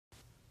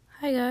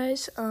Hi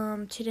guys,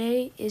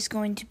 today is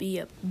going to be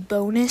a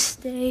bonus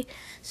day,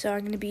 so I'm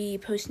going to be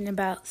posting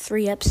about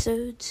 3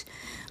 episodes.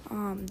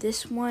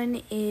 This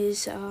one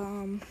is,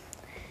 I'm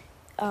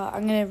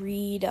going to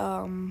read,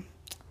 I'm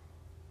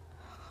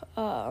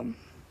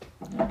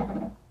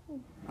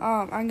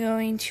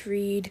going to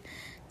read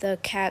the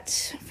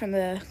cats from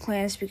the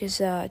clans because,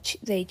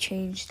 they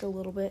changed a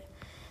little bit,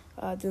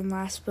 than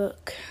last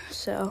book.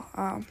 So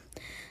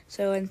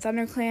in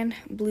Thunder Clan,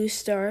 Blue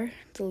Star,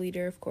 the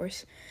leader, of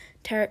course,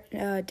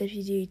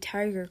 Deputy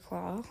Tiger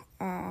Claw,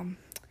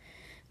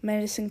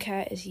 Medicine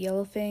Cat is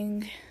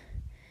Yellowfang,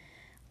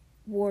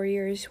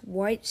 Warriors,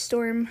 White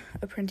Storm,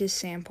 Apprentice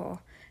Sandpaw,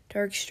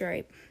 Dark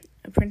Stripe,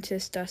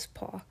 Apprentice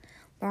Dustpaw,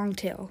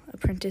 Longtail,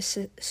 Apprentice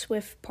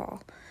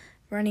Swiftpaw,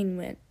 Running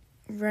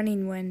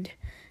Wind,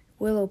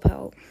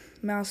 Willowpelt,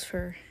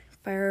 Mousefur,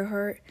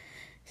 Fireheart,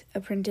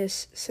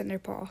 Apprentice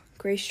Cinderpaw,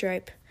 Gray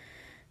Stripe,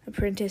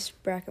 Apprentice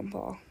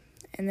Brackenpaw.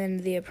 And then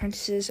the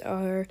apprentices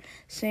are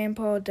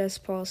Sandpaw,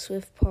 Dustpaw,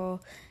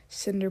 Swiftpaw,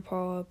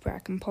 Cinderpaw,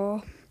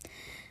 Brackenpaw.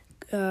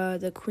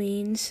 The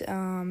queens,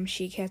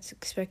 She Cat's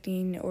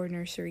Expecting or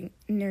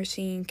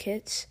Nursing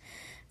Kits,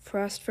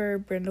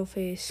 Frostfur,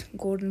 Brindleface,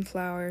 Golden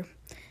Flower,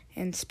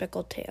 and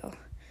Speckled Tail.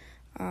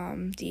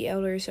 The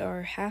elders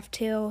are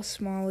Halftail,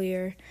 Small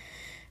Ear,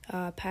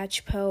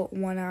 Patchpelt,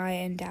 One Eye,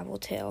 and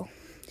Dabbletail.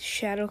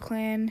 Shadow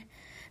Clan,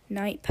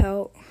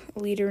 Nightpelt,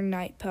 Leader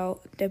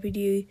Nightpelt,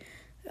 Deputy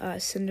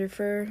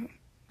Cinderfur,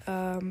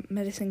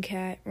 Medicine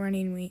Cat,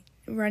 Running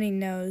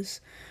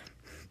Nose.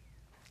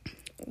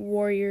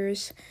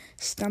 Warriors,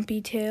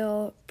 Stumpy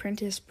Tail,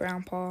 Apprentice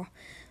Brownpaw,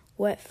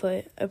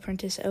 Wetfoot,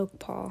 Apprentice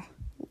Oakpaw,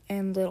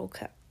 and Little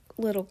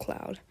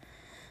Cloud.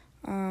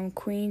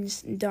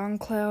 Queens, Dawn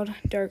Cloud,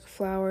 Dark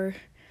Flower,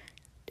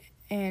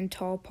 and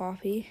Tall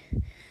Poppy.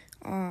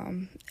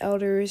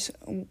 Elders,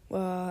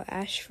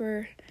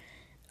 Ashfur,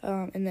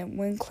 and then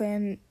Wind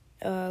Clan,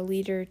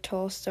 leader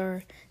Tall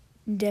Star,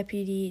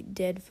 Deputy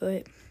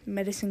Deadfoot,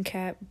 Medicine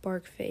Cat,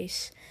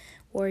 Barkface.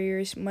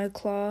 Warriors,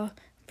 Mudclaw,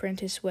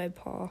 Apprentice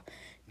Webpaw,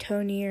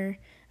 Tonier,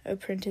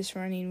 Apprentice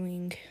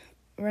Running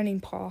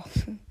Paw,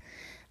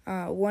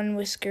 One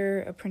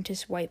Whisker,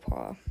 Apprentice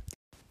Whitepaw.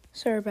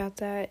 Sorry about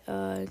that,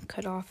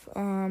 cut off.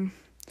 One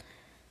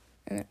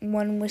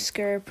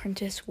Whisker,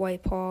 Apprentice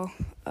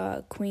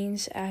Whitepaw,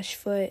 Queens,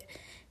 Ashfoot,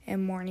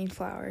 and Morning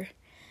Flower.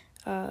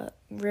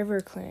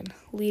 River Clan,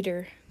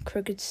 leader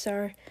Crooked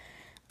Star,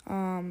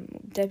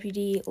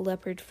 Deputy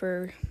Leopard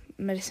Fur,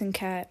 Medicine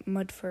Cat,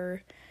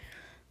 Mudfur.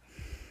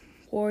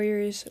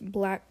 Warriors,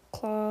 Black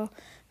Claw,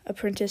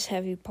 Apprentice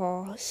Heavy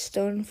Paw,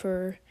 Stone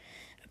Fur,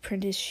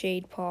 Apprentice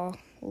Shade Paw,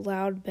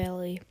 Loud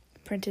Belly,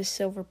 Apprentice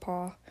Silver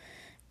Paw,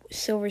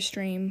 Silver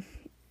Stream,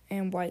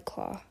 and White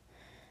Claw.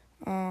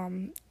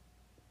 And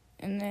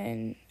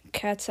then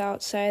cats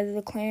outside of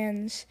the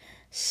clans,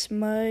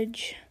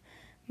 Smudge,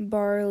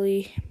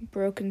 Barley,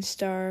 Broken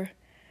Star,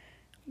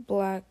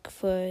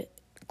 Blackfoot,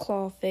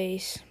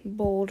 Clawface,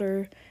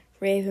 Boulder,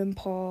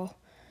 Ravenpaw,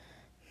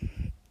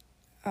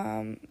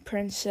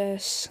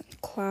 Princess,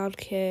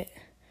 Cloudkit, I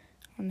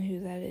don't know who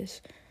that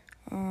is,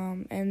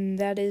 and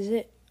that is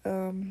it.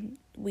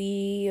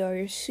 We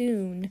are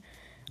soon,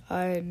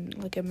 in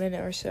like a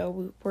minute or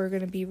so, we're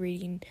going to be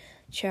reading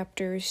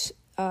chapters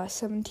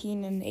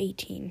 17 and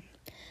 18.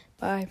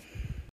 Bye.